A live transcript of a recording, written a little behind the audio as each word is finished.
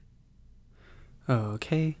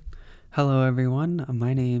Okay. Hello, everyone.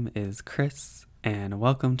 My name is Chris, and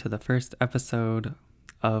welcome to the first episode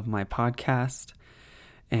of my podcast.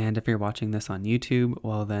 And if you're watching this on YouTube,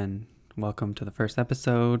 well, then welcome to the first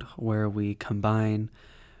episode where we combine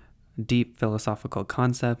deep philosophical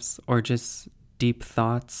concepts or just deep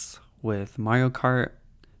thoughts with Mario Kart,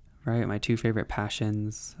 right? My two favorite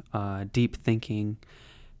passions, deep thinking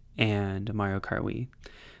and Mario Kart Wii.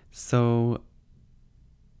 So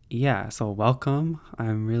welcome.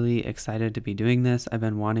 I'm really excited to be doing this. I've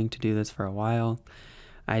been wanting to do this for a while.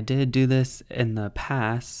 I did do this in the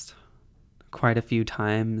past quite a few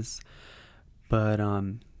times, but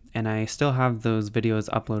and I still have those videos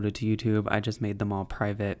uploaded to YouTube. I just made them all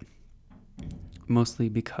private, mostly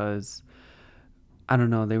because I don't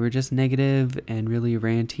know, they were just negative and really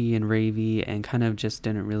ranty and ravey and kind of just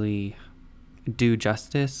didn't really do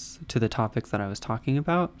justice to the topics that I was talking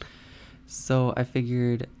about. So I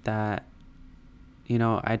figured that,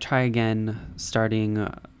 I try again starting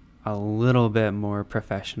a little bit more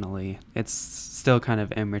professionally. It's still kind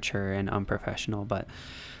of immature and unprofessional, but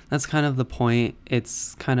that's kind of the point.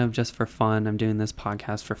 It's kind of just for fun. I'm doing this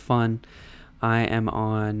podcast for fun. I am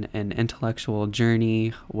on an intellectual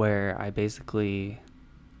journey where I basically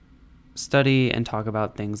study and talk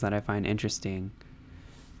about things that I find interesting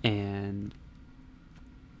and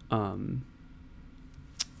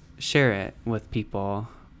share it with people,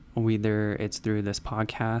 whether it's through this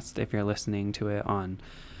podcast, if you're listening to it on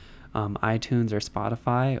iTunes or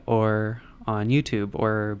Spotify, or on YouTube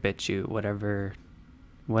or BitChute,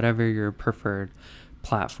 whatever your preferred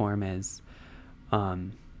platform is.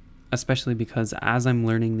 Especially because as I'm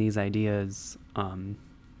learning these ideas,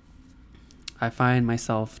 I find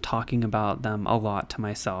myself talking about them a lot to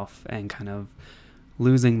myself and kind of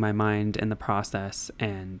losing my mind in the process.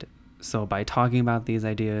 And so by talking about these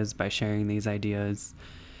ideas, by sharing these ideas,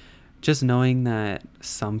 just knowing that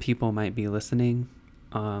some people might be listening,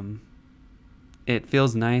 it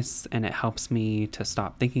feels nice, and it helps me to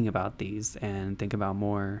stop thinking about these and think about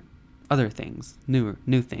more other things,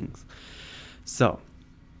 new things. So,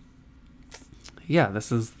 yeah,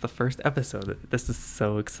 this is the first episode. This is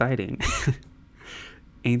so exciting.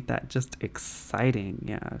 Ain't that just exciting?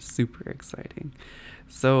 Yeah, super exciting.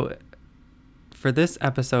 So, for this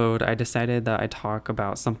episode, I decided that I'd talk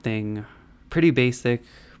about something pretty basic,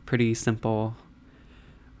 pretty simple.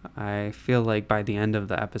 I feel like by the end of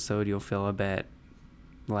the episode, you'll feel a bit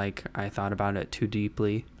like I thought about it too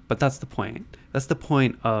deeply. But that's the point. That's the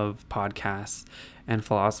point of podcasts and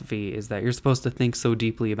philosophy, is that you're supposed to think so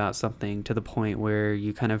deeply about something to the point where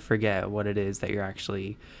you kind of forget what it is that you're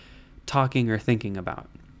actually talking or thinking about.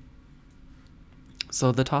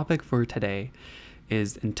 So the topic for today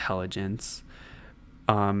is intelligence.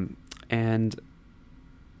 And,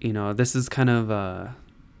 this is kind of a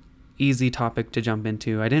easy topic to jump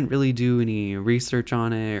into. I didn't really do any research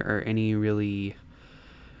on it or I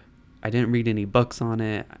didn't read any books on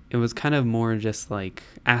it. It was kind of more just like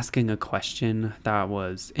asking a question that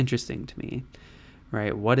was interesting to me,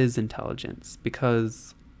 right? What is intelligence?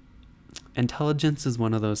 Because intelligence is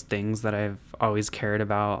one of those things that I've always cared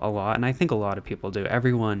about a lot. And I think a lot of people do.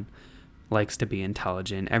 Everyone likes to be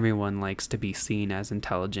intelligent. Everyone likes to be seen as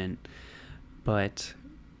intelligent. But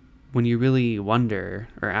when you really wonder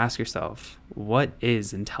or ask yourself, what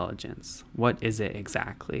is intelligence? What is it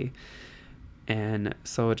exactly? And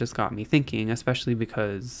so it just got me thinking, especially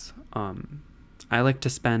because I like to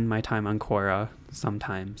spend my time on Quora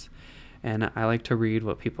sometimes. And I like to read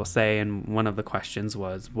what people say. And one of the questions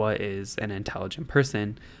was, what is an intelligent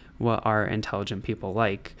person? What are intelligent people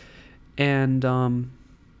like? And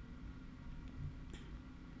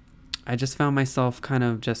I just found myself kind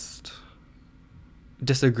of just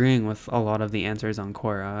disagreeing with a lot of the answers on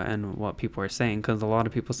Quora and what people are saying, because a lot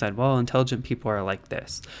of people said, well, intelligent people are like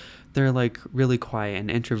this. They're like really quiet and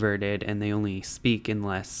introverted, and they only speak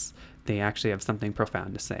unless they actually have something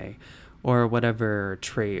profound to say, or whatever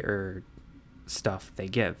trait or stuff they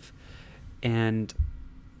give. And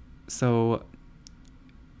so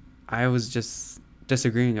I was just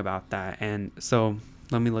disagreeing about that. And so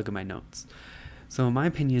let me look at my notes. So in my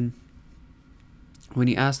opinion, when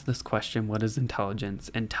you ask this question, what is intelligence?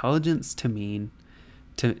 Intelligence to me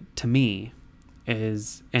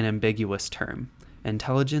is an ambiguous term.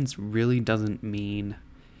 Intelligence really doesn't mean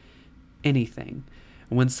anything.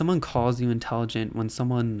 When someone calls you intelligent, when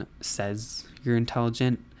someone says you're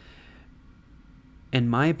intelligent, in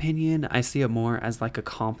my opinion, I see it more as like a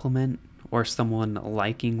compliment or someone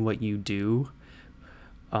liking what you do.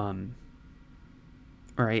 Right?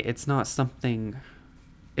 It's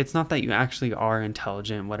not that you actually are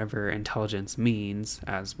intelligent, whatever intelligence means,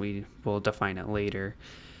 as we will define it later.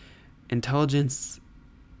 intelligence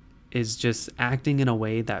is just acting in a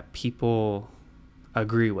way that people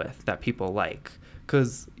agree with, that people like.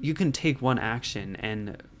 Because you can take one action,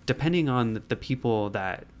 and depending on the people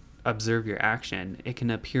that observe your action, it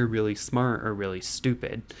can appear really smart or really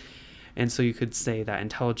stupid. And so you could say that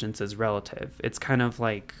intelligence is relative. It's kind of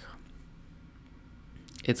like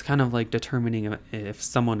determining if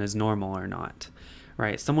someone is normal or not,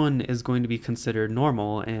 right? Someone is going to be considered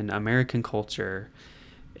normal in American culture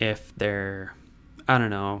if they're, I don't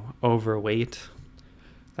know, overweight.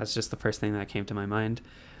 That's just the first thing that came to my mind.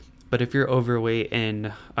 But if you're overweight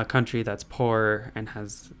in a country that's poor and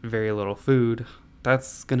has very little food,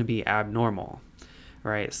 that's going to be abnormal,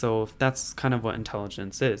 right? So that's kind of what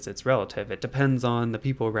intelligence is. It's relative. It depends on the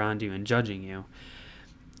people around you and judging you,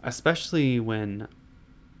 especially when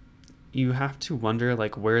you have to wonder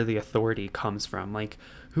like where the authority comes from. Like,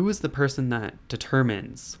 who is the person that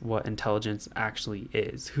determines what intelligence actually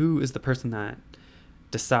is? Who is the person that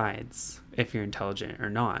decides if you're intelligent or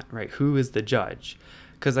not, right? Who is the judge?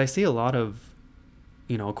 Because I see a lot of,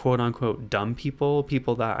 quote unquote dumb people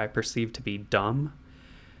that I perceive to be dumb,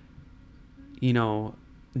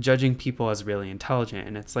 judging people as really intelligent.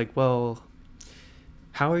 And it's like, well,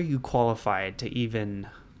 how are you qualified to even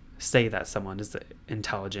say that someone is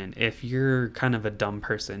intelligent if you're kind of a dumb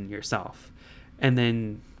person yourself? And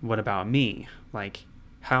then what about me? Like,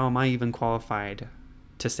 how am I even qualified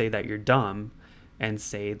to say that you're dumb and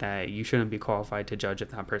say that you shouldn't be qualified to judge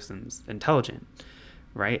if that person's intelligent,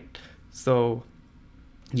 right? So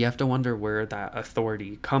you have to wonder where that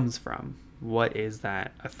authority comes from. What is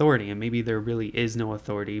that authority? And maybe there really is no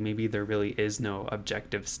authority. Maybe there really is no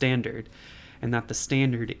objective standard, and that the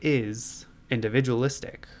standard is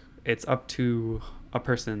individualistic. It's up to a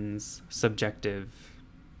person's subjective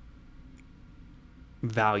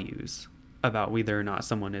values about whether or not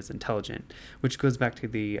someone is intelligent, which goes back to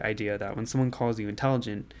the idea that when someone calls you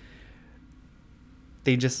intelligent,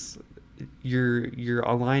 they just, you're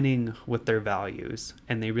aligning with their values,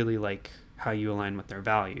 and they really like how you align with their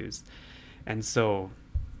values. And so,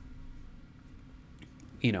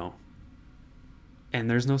 and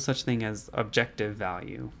there's no such thing as objective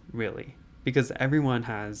value, really, because everyone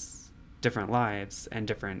has different lives and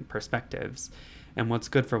different perspectives. And what's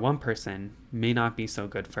good for one person may not be so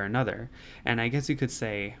good for another. And I guess you could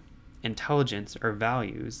say intelligence or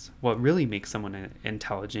values, what really makes someone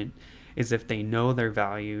intelligent is if they know their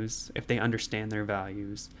values, if they understand their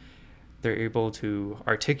values, they're able to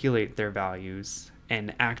articulate their values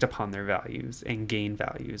and act upon their values and gain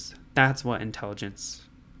values. That's what intelligence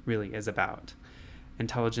really is about.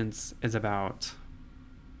 Intelligence is about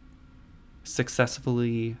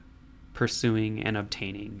successfully pursuing and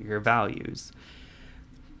obtaining your values.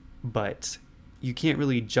 But you can't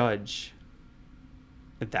really judge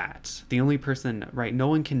that. The only person, right, no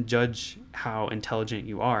one can judge how intelligent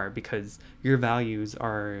you are because your values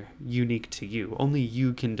are unique to you. Only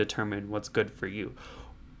you can determine what's good for you.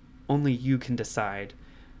 Only you can decide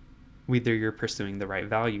whether you're pursuing the right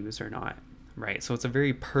values or not, right? So it's a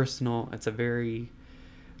very personal, it's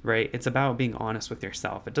about being honest with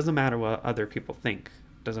yourself. It doesn't matter what other people think.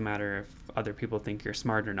 It doesn't matter if other people think you're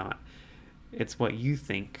smart or not. It's what you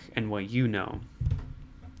think and what you know.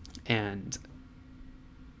 And,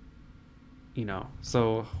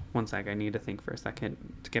 so one sec, I need to think for a second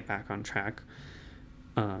to get back on track.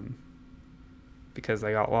 Because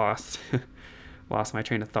I got lost my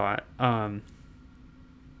train of thought.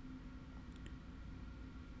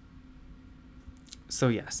 So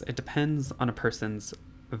yes, it depends on a person's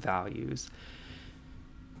values.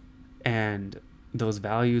 And those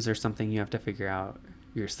values are something you have to figure out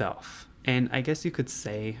yourself. And I guess you could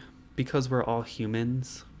say, because we're all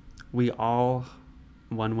humans, we all,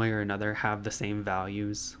 one way or another, have the same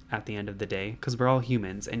values at the end of the day, because we're all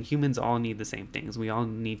humans, and humans all need the same things. We all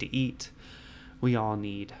need to eat. We all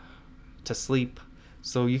need to sleep.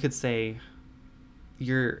 So you could say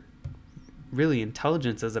your really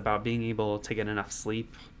intelligence is about being able to get enough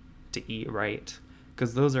sleep, to eat right,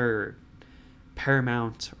 because those are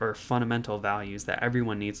paramount or fundamental values that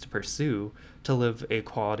everyone needs to pursue to live a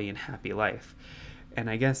quality and happy life. And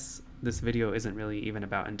I guess this video isn't really even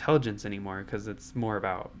about intelligence anymore, because it's more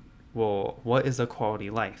about, well, what is a quality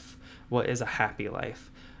life? What is a happy life?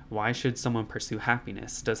 Why should someone pursue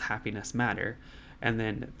happiness? Does happiness matter? And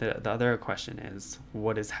then the other question is,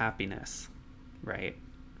 what is happiness, right?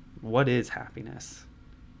 What is happiness?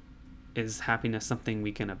 Is happiness something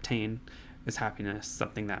we can obtain? Is happiness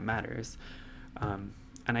something that matters?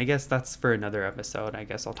 And I guess that's for another episode. I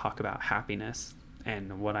guess I'll talk about happiness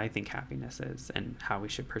and what I think happiness is and how we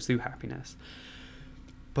should pursue happiness.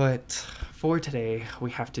 But for today,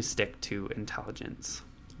 we have to stick to intelligence.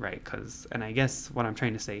 right? And I guess what I'm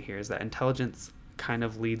trying to say here is that intelligence kind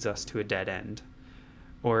of leads us to a dead end,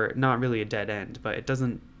 or not really a dead end, but it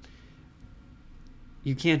doesn't.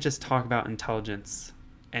 You can't just talk about intelligence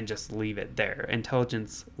and just leave it there.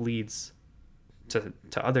 Intelligence leads to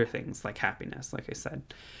other things like happiness, like I said.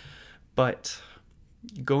 But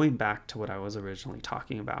going back to what I was originally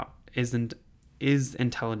talking about, is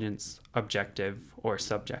intelligence objective or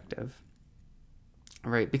subjective?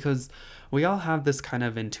 Right? Because we all have this kind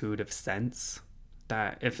of intuitive sense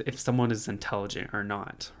that if someone is intelligent or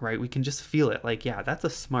not, right? We can just feel it, like, yeah, that's a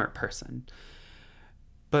smart person.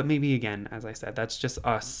 But maybe, again, as I said, that's just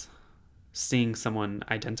us seeing someone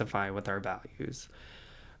identify with our values.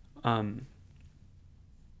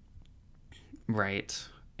 Right.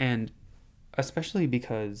 And especially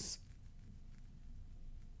because,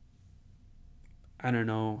 I don't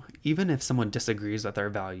know, even if someone disagrees with our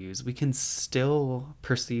values, we can still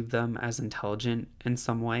perceive them as intelligent in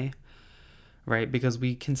some way, right? Because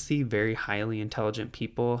we can see very highly intelligent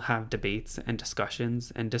people have debates and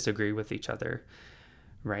discussions and disagree with each other,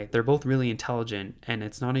 right? They're both really intelligent, and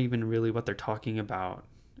it's not even really what they're talking about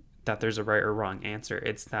that there's a right or wrong answer.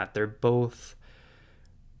 It's that they're both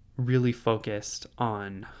really focused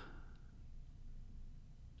on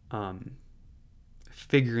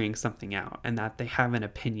figuring something out, and that they have an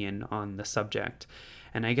opinion on the subject.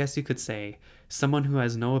 And I guess you could say someone who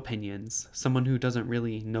has no opinions, someone who doesn't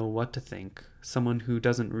really know what to think, someone who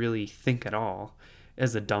doesn't really think at all,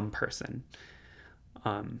 is a dumb person.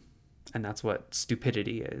 And that's what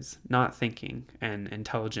stupidity is, not thinking, and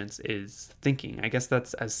intelligence is thinking. I guess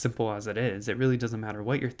that's as simple as it is. It really doesn't matter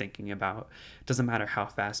what you're thinking about. It doesn't matter how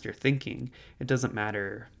fast you're thinking. It doesn't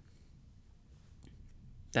matter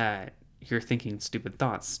that you're thinking stupid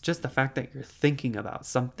thoughts. Just the fact that you're thinking about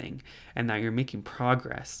something and that you're making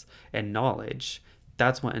progress and knowledge,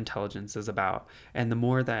 that's what intelligence is about. And the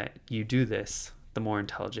more that you do this, the more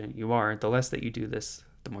intelligent you are. The less that you do this,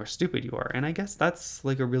 the more stupid you are. And I guess that's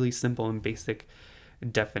like a really simple and basic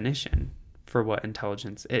definition for what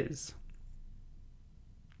intelligence is.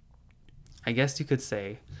 I guess you could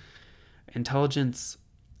say intelligence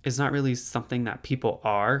is not really something that people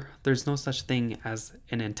are. There's no such thing as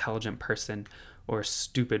an intelligent person or a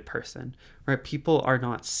stupid person, right? People are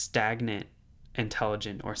not stagnant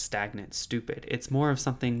intelligent or stagnant stupid. It's more of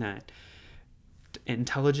something that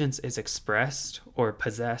intelligence is expressed or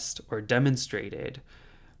possessed or demonstrated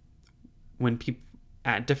when people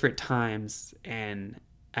at different times and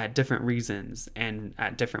at different reasons and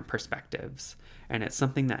at different perspectives. And it's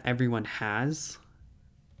something that everyone has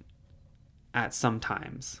at some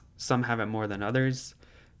times. Some have it more than others,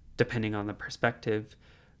 depending on the perspective,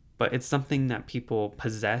 but it's something that people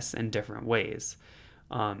possess in different ways.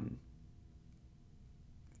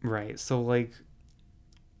 Right. So, like,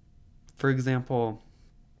 for example,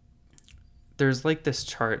 there's like this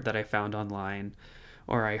chart that I found online,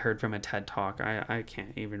 or I heard from a TED talk. I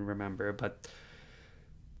can't even remember, but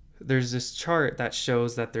there's this chart that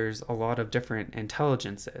shows that there's a lot of different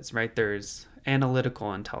intelligences, right? There's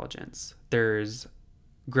analytical intelligence, there's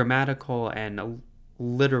grammatical and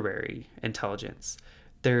literary intelligence,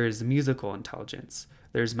 there's musical intelligence,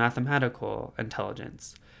 there's mathematical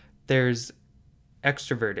intelligence, there's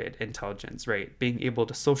extroverted intelligence, right? Being able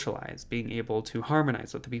to socialize, being able to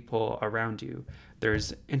harmonize with the people around you.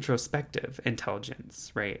 There's introspective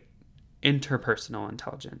intelligence, right? Interpersonal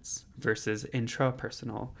intelligence versus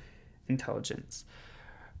intrapersonal intelligence,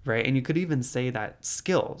 right? And you could even say that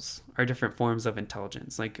skills are different forms of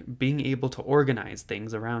intelligence, like being able to organize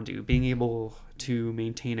things around you, being able to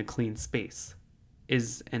maintain a clean space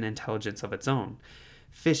is an intelligence of its own.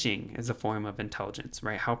 Fishing is a form of intelligence,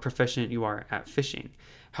 right? How proficient you are at fishing,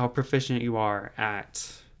 how proficient you are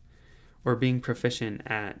at, or being proficient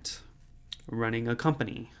at running a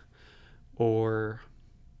company, or,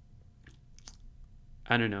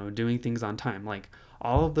 I don't know, doing things on time. Like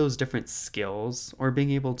all of those different skills, or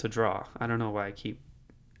being able to draw. I don't know why I keep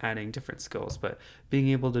adding different skills, but being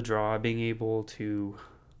able to draw, being able to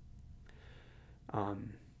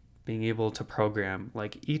program,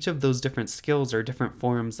 like each of those different skills are different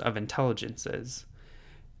forms of intelligences.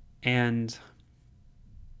 And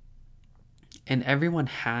everyone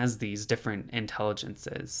has these different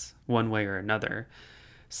intelligences one way or another.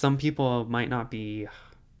 Some people might not be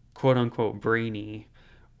quote unquote brainy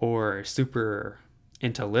or super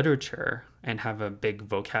into literature and have a big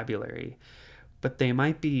vocabulary, but they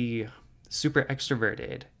might be super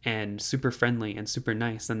extroverted and super friendly and super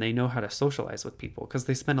nice, and they know how to socialize with people because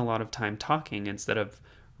they spend a lot of time talking instead of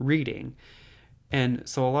reading. And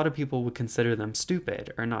so a lot of people would consider them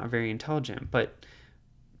stupid or not very intelligent, but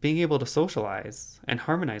being able to socialize and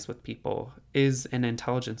harmonize with people is an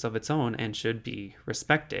intelligence of its own and should be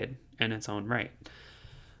respected in its own right.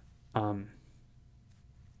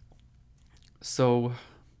 So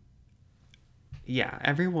yeah,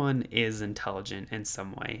 everyone is intelligent in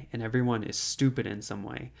some way and everyone is stupid in some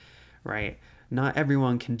way, right? Not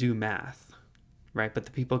everyone can do math, right? But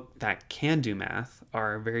the people that can do math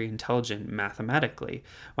are very intelligent mathematically,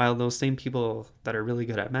 while those same people that are really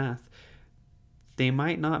good at math, they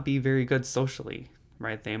might not be very good socially,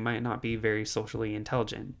 right? They might not be very socially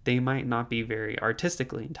intelligent. They might not be very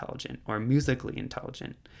artistically intelligent or musically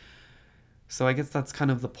intelligent. So I guess that's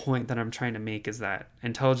kind of the point that I'm trying to make, is that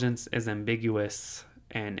intelligence is ambiguous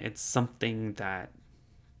and it's something that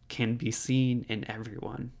can be seen in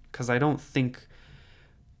everyone. Because I don't think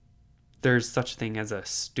there's such thing as a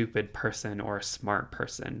stupid person or a smart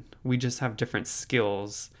person. We just have different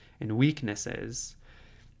skills and weaknesses,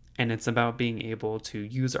 and it's about being able to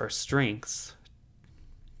use our strengths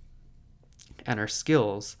and our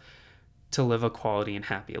skills to live a quality and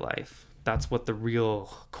happy life. That's what the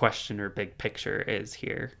real question or big picture is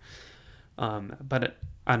here. But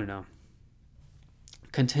I don't know.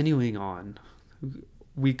 Continuing on,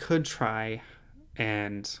 we could try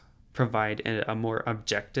and provide a more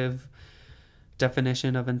objective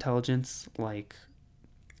definition of intelligence. Like,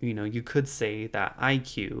 you could say that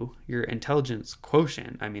IQ, your intelligence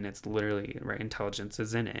quotient, I mean, it's literally, right, intelligence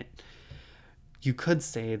is in it. You could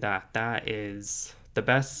say that that is the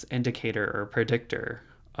best indicator or predictor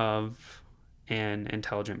of an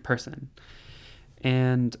intelligent person.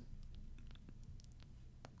 And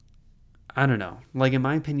I don't know, like, in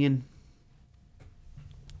my opinion,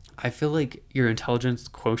 I feel like your intelligence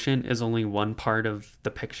quotient is only one part of the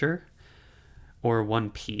picture or one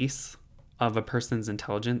piece of a person's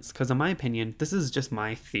intelligence. Because in my opinion, this is just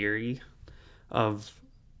my theory of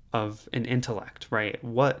an intellect, right?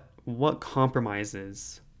 What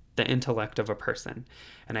compromises the intellect of a person?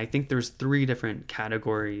 And I think there's three different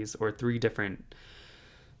categories, or three different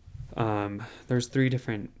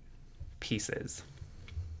pieces.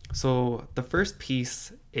 So the first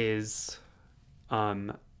piece is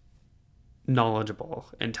knowledgeable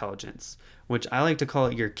intelligence, which I like to call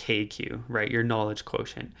it your KQ, right? Your knowledge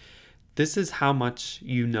quotient. This is how much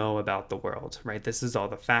you know about the world, right? This is all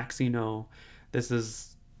the facts you know. This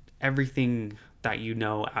is everything that you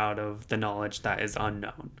know out of the knowledge that is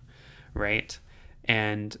unknown, right?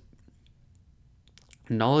 And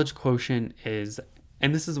knowledge quotient is,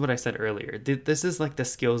 and this is what I said earlier, this is like the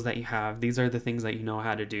skills that you have. These are the things that you know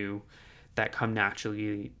how to do that come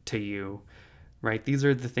naturally to you, right? These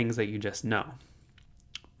are the things that you just know,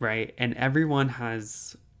 right? And everyone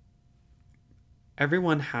has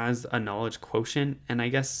a knowledge quotient, and I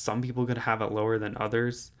guess some people could have it lower than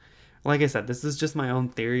others. Like I said, this is just my own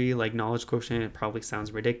theory. Like, knowledge quotient, it probably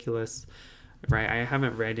sounds ridiculous, right? I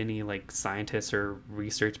haven't read any like scientists or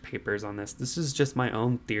research papers on this. This is just my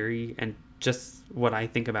own theory and just what I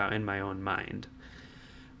think about in my own mind.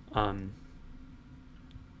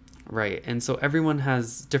 Right. And so everyone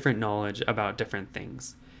has different knowledge about different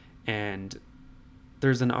things, and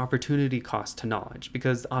there's an opportunity cost to knowledge,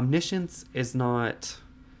 because omniscience is not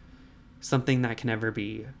something that can ever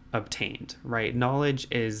be obtained, right? Knowledge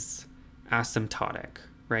is asymptotic,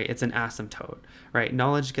 right? It's an asymptote, right?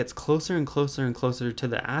 Knowledge gets closer and closer and closer to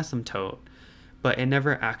the asymptote, but it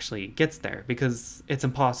never actually gets there because it's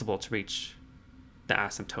impossible to reach the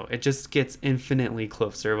asymptote. It just gets infinitely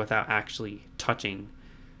closer without actually touching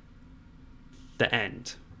the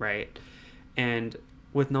end, right? And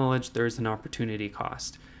with knowledge, there's an opportunity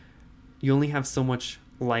cost. You only have so much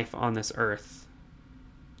life on this earth,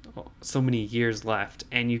 so many years left,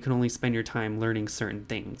 and you can only spend your time learning certain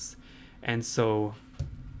things. And so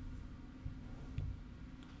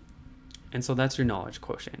that's your knowledge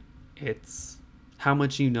quotient. It's how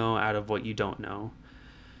much you know out of what you don't know,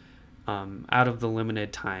 out of the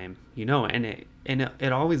limited time you know. And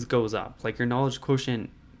it always goes up. Like, your knowledge quotient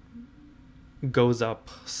goes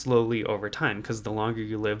up slowly over time, because the longer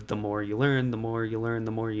you live, the more you learn, the more you learn,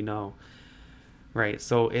 the more you know, right?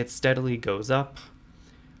 So it steadily goes up,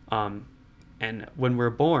 and when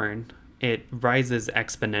we're born, it rises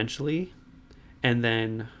exponentially, and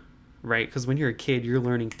then, right, because when you're a kid, you're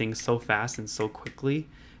learning things so fast and so quickly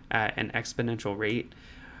at an exponential rate.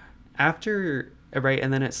 After, right,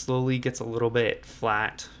 and then it slowly gets a little bit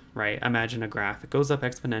flat, right? Imagine a graph. It goes up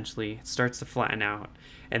exponentially, it starts to flatten out,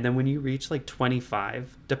 and then when you reach like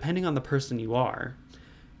 25, depending on the person you are,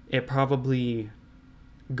 it probably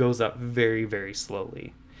goes up very, very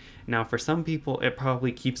slowly. Now, for some people, it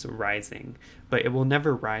probably keeps rising, but it will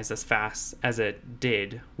never rise as fast as it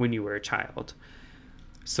did when you were a child.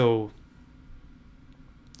 So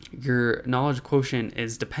your knowledge quotient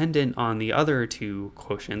is dependent on the other two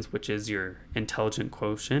quotients, which is your intelligent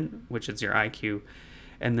quotient, which is your IQ,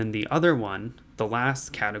 and then the other one, the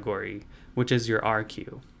last category, which is your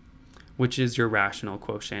RQ, which is your rational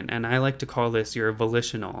quotient. And I like to call this your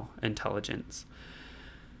volitional intelligence.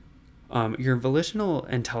 Your volitional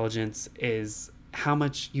intelligence is how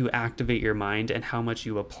much you activate your mind and how much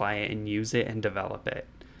you apply it and use it and develop it.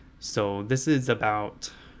 So this is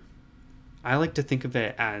about, I like to think of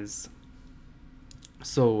it as,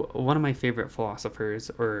 so one of my favorite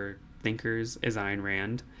philosophers or thinkers is Ayn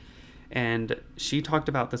Rand. And she talked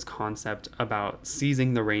about this concept about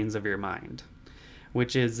seizing the reins of your mind,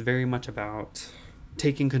 which is very much about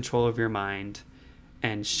taking control of your mind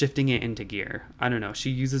and shifting it into gear. I don't know. She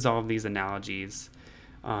uses all of these analogies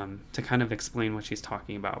to kind of explain what she's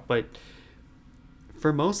talking about. But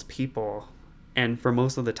for most people, and for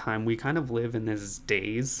most of the time, we kind of live in this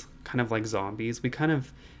daze, kind of like zombies. We kind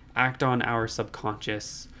of act on our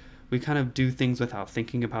subconscious. We kind of do things without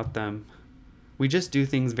thinking about them. We just do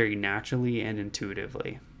things very naturally and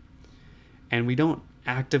intuitively. And we don't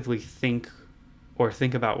actively think or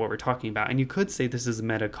think about what we're talking about. And you could say this is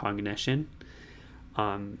metacognition,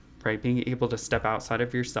 right? Being able to step outside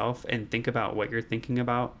of yourself and think about what you're thinking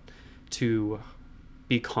about, to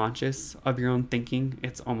be conscious of your own thinking.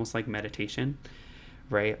 It's almost like meditation,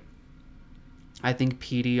 right? I think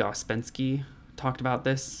P.D. Ouspensky talked about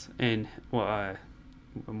this in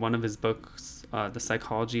one of his books, The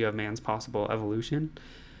Psychology of Man's Possible Evolution,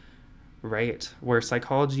 right? Where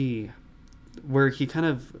he kind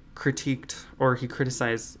of critiqued or he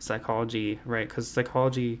criticized psychology, right? Because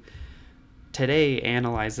psychology today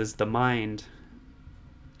analyzes the mind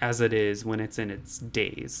as it is when it's in its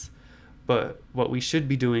daze. But what we should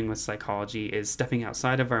be doing with psychology is stepping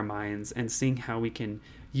outside of our minds and seeing how we can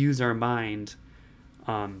use our mind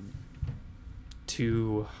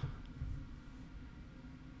to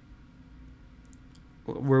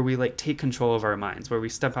where we like take control of our minds, where we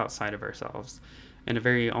step outside of ourselves in a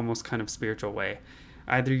very almost kind of spiritual way.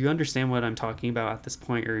 Either you understand what I'm talking about at this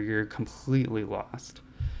point or you're completely lost.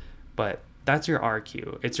 But that's your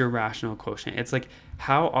RQ. It's your rational quotient. It's like,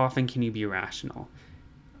 how often can you be rational?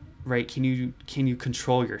 Right? Can you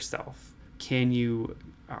control yourself?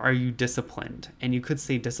 Are you disciplined? And you could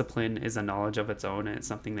say discipline is a knowledge of its own and it's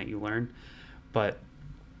something that you learn. But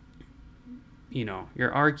your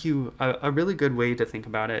RQ, a really good way to think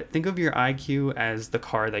about it, think of your IQ as the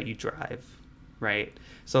car that you drive, right?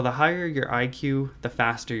 So the higher your IQ, the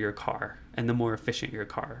faster your car and the more efficient your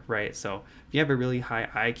car, right? So if you have a really high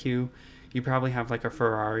IQ, you probably have like a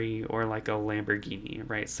Ferrari or like a Lamborghini,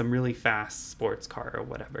 right? Some really fast sports car or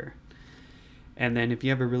whatever. And then if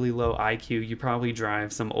you have a really low IQ, you probably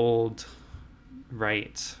drive some old,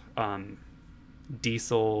 right,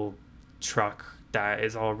 diesel truck that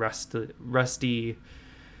is all rusty,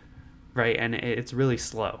 right? And it's really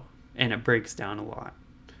slow and it breaks down a lot,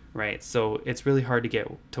 right? So it's really hard to get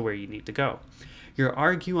to where you need to go. Your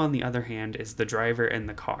RQ, on the other hand, is the driver in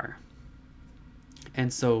the car.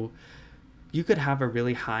 And so you could have a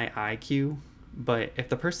really high IQ, but if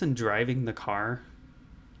the person driving the car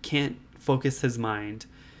can't focus his mind,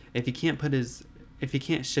 if he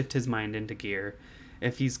can't shift his mind into gear,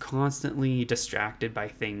 if he's constantly distracted by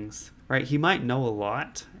things, right? He might know a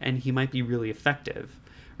lot and he might be really effective,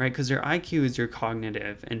 right? Because your IQ is your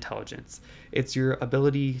cognitive intelligence. It's your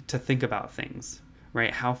ability to think about things,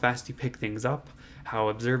 right? How fast you pick things up, how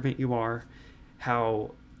observant you are,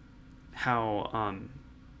 how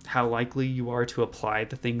likely you are to apply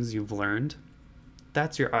the things you've learned.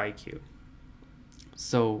 That's your IQ.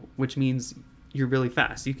 So, which means you're really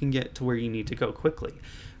fast. You can get to where you need to go quickly.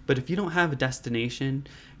 But if you don't have a destination,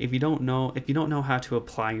 if you don't know how to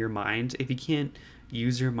apply your mind, if you can't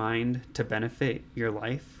use your mind to benefit your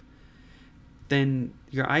life, then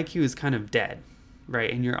your IQ is kind of dead,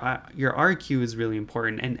 right? And your RQ is really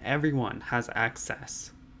important, and everyone has access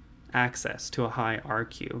to a high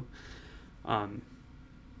RQ.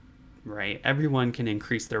 Right? Everyone can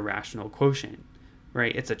increase their rational quotient,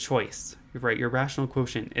 right? It's a choice, right? Your rational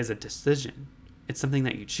quotient is a decision. It's something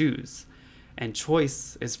that you choose. And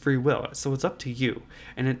choice is free will. So it's up to you.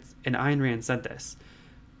 And Ayn Rand said this.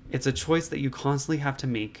 It's a choice that you constantly have to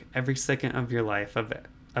make every second of your life of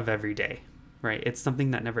every day, right? It's something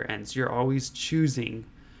that never ends. You're always choosing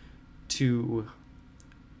to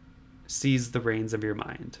seize the reins of your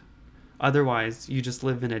mind. Otherwise, you just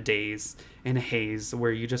live in a daze, in a haze,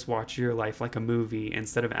 where you just watch your life like a movie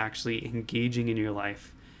instead of actually engaging in your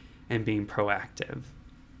life and being proactive.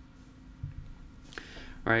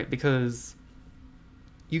 Right? Because,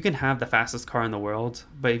 you can have the fastest car in the world,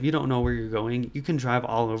 but if you don't know where you're going, you can drive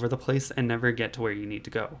all over the place and never get to where you need to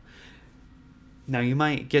go. Now, you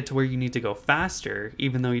might get to where you need to go faster,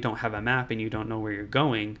 even though you don't have a map and you don't know where you're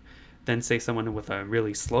going, than, say, someone with a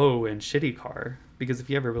really slow and shitty car. Because if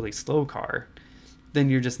you have a really slow car, then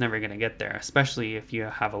you're just never going to get there, especially if you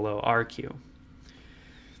have a low RQ.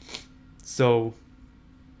 So,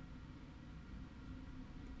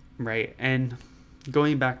 right, and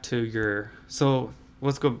going back to your,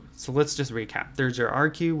 let's just recap. There's your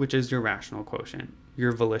RQ, which is your rational quotient,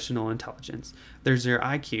 your volitional intelligence. There's your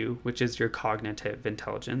IQ, which is your cognitive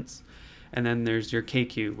intelligence. And then there's your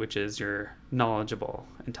KQ, which is your knowledgeable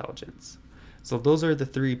intelligence. So those are the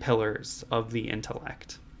three pillars of the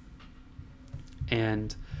intellect.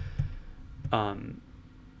 And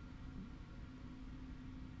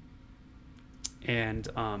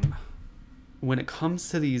when it comes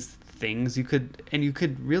to these things, you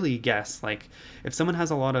could really guess, like, if someone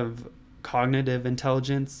has a lot of cognitive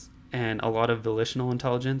intelligence and a lot of volitional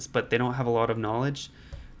intelligence, but they don't have a lot of knowledge,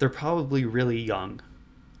 they're probably really young,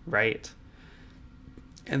 right?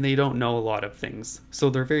 And they don't know a lot of things. So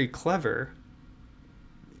they're very clever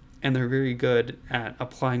and they're very good at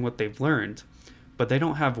applying what they've learned, but they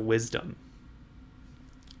don't have wisdom.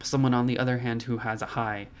 Someone, on the other hand, who has a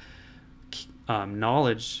high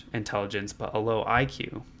knowledge intelligence but a low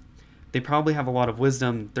IQ, they probably have a lot of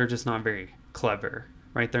wisdom, they're just not very clever,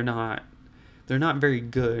 right? They're not very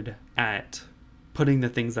good at putting the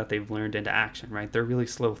things that they've learned into action, right? They're really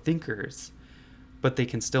slow thinkers, but they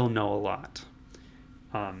can still know a lot.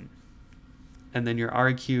 And then your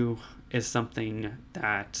RQ is something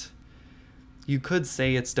that you could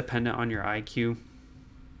say it's dependent on your IQ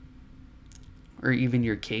or even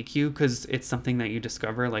your KQ, because it's something that you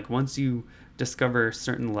discover. Like, once you discover a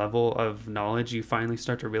certain level of knowledge, you finally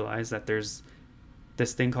start to realize that there's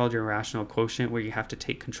this thing called your rational quotient where you have to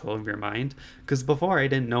take control of your mind. Because before, I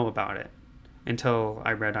didn't know about it until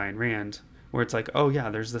I read Ayn Rand, where it's like, oh yeah,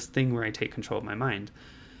 there's this thing where I take control of my mind.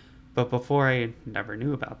 But before, I never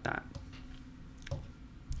knew about that.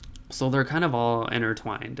 So they're kind of all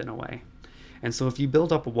intertwined in a way. And so if you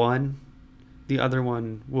build up one, the other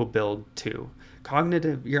one will build two.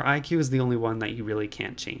 Cognitive, your IQ is the only one that you really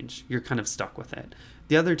can't change. You're kind of stuck with it.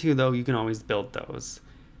 The other two, though, you can always build those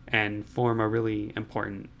and form a really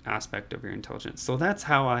important aspect of your intelligence. So that's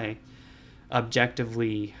how I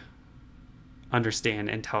objectively understand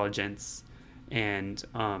intelligence, and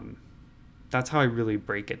that's how I really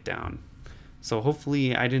break it down. So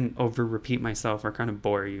hopefully I didn't over repeat myself or kind of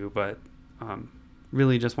bore you, but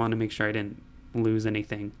really just want to make sure I didn't lose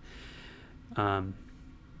anything.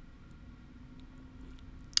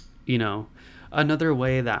 Another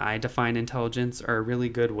way that I define intelligence, or a really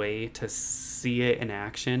good way to see it in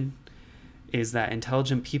action, is that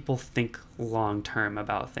intelligent people think long term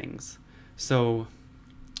about things. So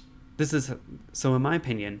in my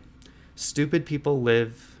opinion, stupid people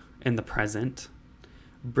live in the present,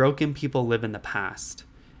 broken people live in the past,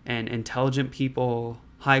 and intelligent people,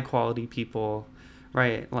 high quality people,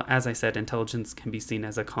 right? As I said, intelligence can be seen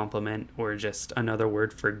as a compliment or just another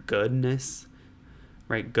word for goodness,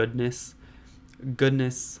 right? Goodness,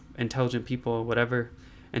 intelligent people, whatever.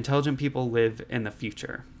 Intelligent people live in the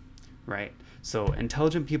future, right? So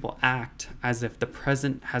intelligent people act as if the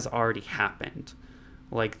present has already happened.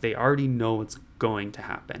 Like, they already know what's going to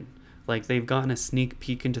happen. Like, they've gotten a sneak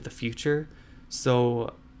peek into the future.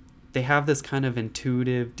 So they have this kind of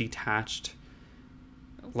intuitive, detached,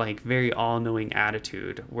 like, very all-knowing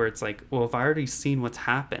attitude where it's like, well, if I already seen what's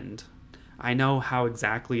happened, I know how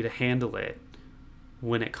exactly to handle it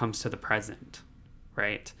when it comes to the present,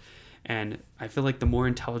 right? And I feel like the more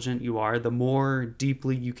intelligent you are, the more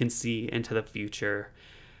deeply you can see into the future,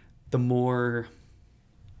 the more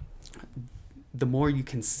you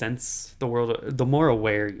can sense the world, the more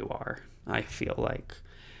aware you are, I feel like.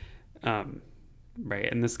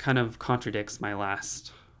 Right, and this kind of contradicts my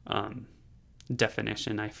last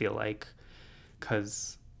definition, I feel like,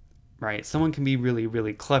 because, right, someone can be really,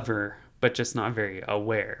 really clever, but just not very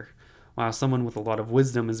aware, while someone with a lot of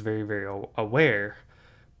wisdom is very, very aware,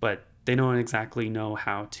 but they don't exactly know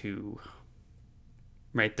how to,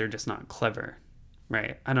 right, they're just not clever,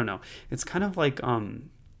 right? I don't know. It's kind of like, I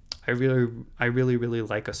really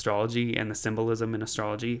like astrology and the symbolism in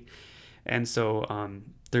astrology. And so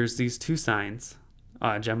there's these two signs,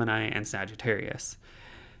 Gemini and Sagittarius.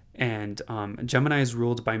 And Gemini is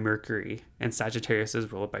ruled by Mercury and Sagittarius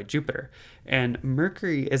is ruled by Jupiter. And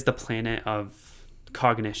Mercury is the planet of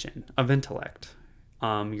cognition, of intellect,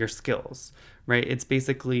 your skills, right? It's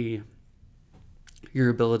basically your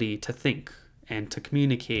ability to think and to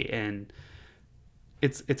communicate, and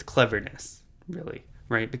it's cleverness, really,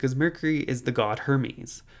 right? Because Mercury is the god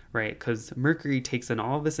Hermes, right? Because Mercury takes in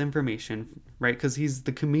all of this information, right? Because he's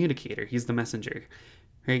the communicator, he's the messenger,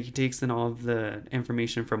 right? He takes in all of the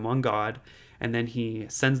information from one god and then he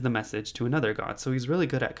sends the message to another god. So he's really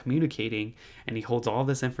good at communicating, and he holds all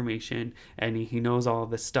this information and he knows all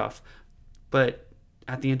of this stuff. But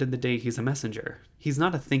at the end of the day, he's a messenger. He's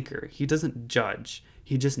not a thinker. He doesn't judge.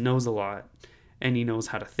 He just knows a lot, and he knows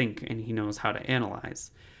how to think, and he knows how to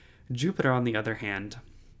analyze. Jupiter, on the other hand,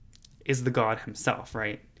 is the god himself,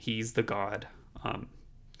 right? He's the god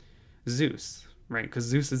Zeus, right? Because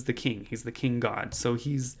Zeus is the king. He's the king god. So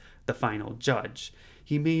he's the final judge.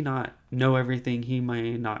 He may not know everything. He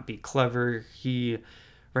may not be clever. He's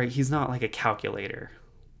not like a calculator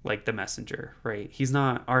like the messenger, right? He's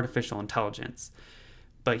not artificial intelligence.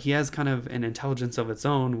 But he has kind of an intelligence of its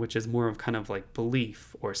own, which is more of kind of like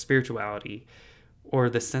belief or spirituality or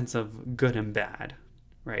the sense of good and bad,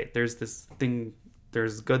 right? There's this thing,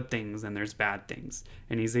 there's good things and there's bad things,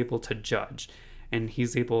 and he's able to judge, and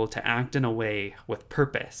he's able to act in a way with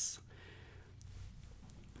purpose,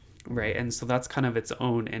 right? And so that's kind of its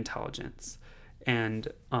own intelligence. And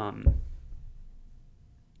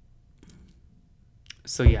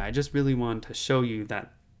so yeah, I just really wanted to show you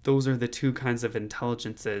that those are the two kinds of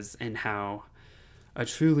intelligences, and how a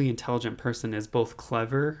truly intelligent person is both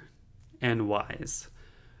clever and wise.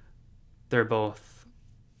 They're both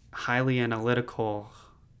highly analytical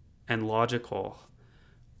and logical,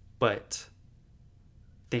 but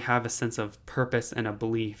they have a sense of purpose and a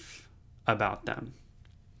belief about them,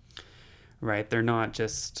 right? They're not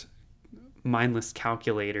just mindless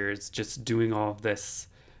calculators just doing all of this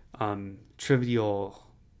trivial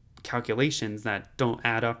calculations that don't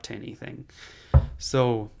add up to anything.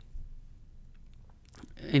 So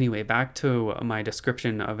anyway, back to my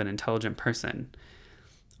description of an intelligent person.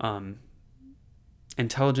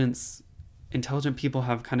 Intelligent people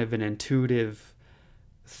have kind of an intuitive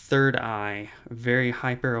third eye, very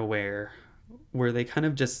hyper aware, where they kind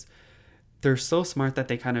of just, they're so smart that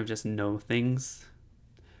they kind of just know things,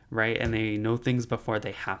 right? And they know things before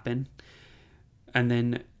they happen. And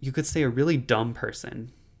then you could say a really dumb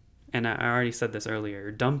person, and I already said this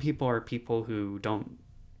earlier, dumb people are people who don't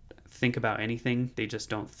think about anything. They just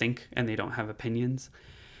don't think, and they don't have opinions.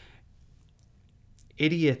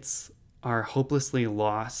 Idiots are hopelessly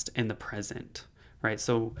lost in the present, right?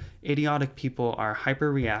 So idiotic people are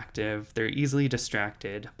hyper-reactive. They're easily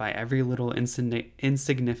distracted by every little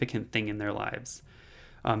insignificant thing in their lives.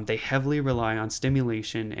 They heavily rely on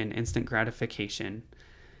stimulation and instant gratification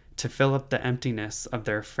to fill up the emptiness of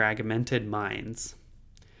their fragmented minds,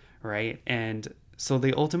 right? And so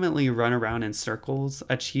they ultimately run around in circles,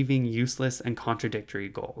 achieving useless and contradictory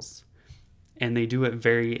goals. And they do it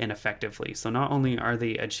very ineffectively. So not only are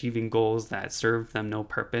they achieving goals that serve them no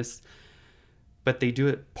purpose, but they do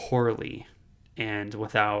it poorly and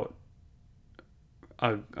without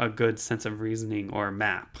a good sense of reasoning or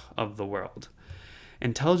map of the world.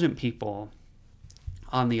 Intelligent people,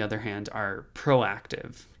 on the other hand, are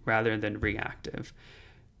proactive rather than reactive.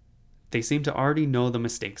 They seem to already know the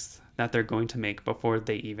mistakes that they're going to make before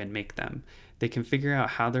they even make them. They can figure out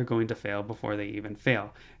how they're going to fail before they even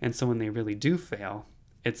fail. And so when they really do fail,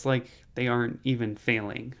 it's like they aren't even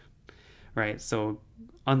failing, right? So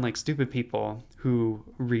unlike stupid people who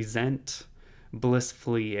resent,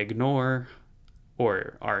 blissfully ignore,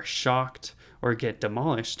 or are shocked or get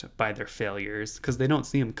demolished by their failures because they don't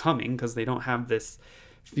see them coming, because they don't have this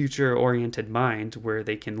future-oriented mind where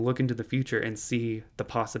they can look into the future and see the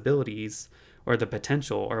possibilities or the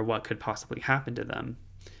potential or what could possibly happen to them.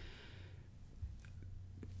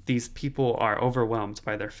 These people are overwhelmed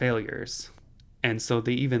by their failures, and so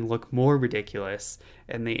they even look more ridiculous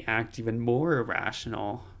and they act even more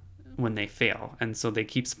irrational when they fail, and so they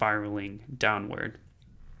keep spiraling downward.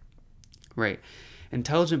 Right.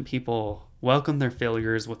 Intelligent people welcome their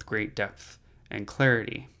failures with great depth and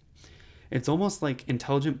clarity. It's almost like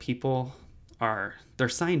intelligent people they're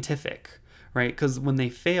scientific, right? Because when they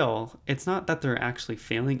fail, it's not that they're actually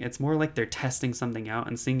failing. It's more like they're testing something out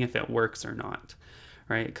and seeing if it works or not,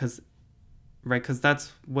 right? Because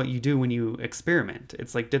that's what you do when you experiment.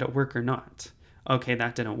 It's like, did it work or not? Okay,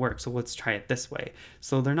 that didn't work, so let's try it this way.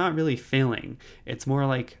 So they're not really failing. It's more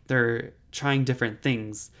like they're trying different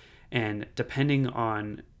things, and depending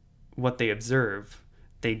on what they observe,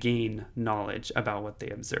 they gain knowledge about what they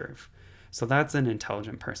observe. So that's an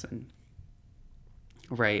intelligent person,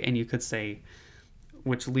 right? And you could say,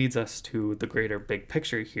 which leads us to the greater big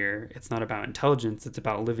picture here, it's not about intelligence, it's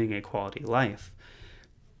about living a quality life,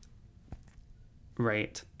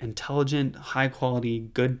 right? Intelligent, high quality,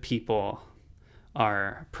 good people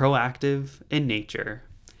are proactive in nature.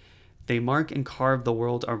 They mark and carve the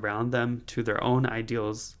world around them to their own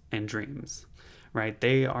ideals and dreams, right?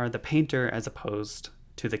 They are the painter as opposed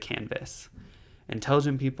to the canvas.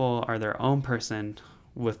 Intelligent people are their own person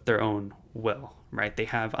with their own will, right? They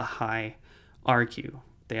have a high RQ.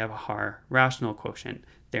 They have a high rational quotient.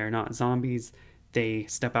 They're not zombies. They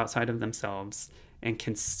step outside of themselves and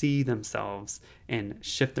can see themselves and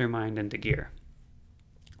shift their mind into gear,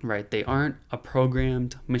 right? They aren't a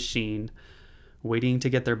programmed machine waiting to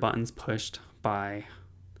get their buttons pushed by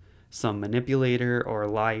some manipulator or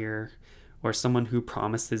liar or someone who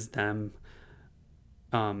promises them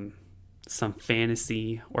some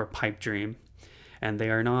fantasy or pipe dream. And they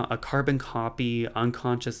are not a carbon copy,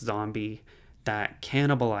 unconscious zombie that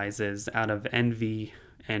cannibalizes out of envy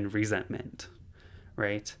and resentment,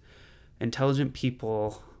 right? Intelligent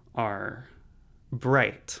people are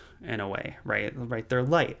bright in a way, right? They're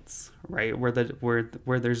lights, right? Where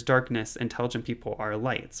there's darkness, intelligent people are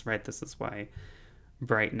lights, right? This is why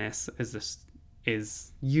brightness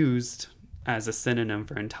is used as a synonym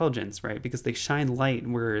for intelligence, right? Because they shine light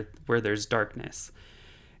where there's darkness.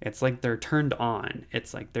 It's like they're turned on.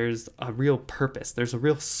 It's like there's a real purpose. There's a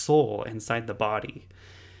real soul inside the body.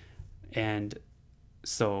 And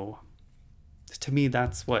so to me,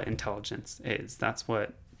 that's what intelligence is. That's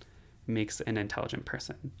what makes an intelligent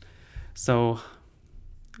person. So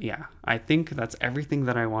yeah, I think that's everything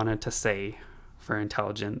that I wanted to say for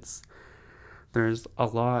intelligence. There's a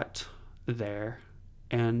lot there.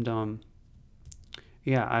 And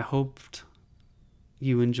yeah, I hoped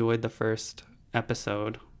you enjoyed the first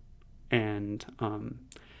episode. And I'm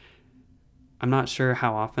not sure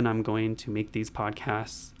how often I'm going to make these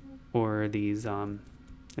podcasts or these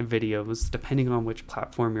videos, depending on which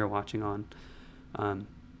platform you're watching on.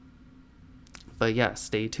 But yeah,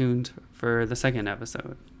 stay tuned for the second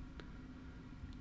episode.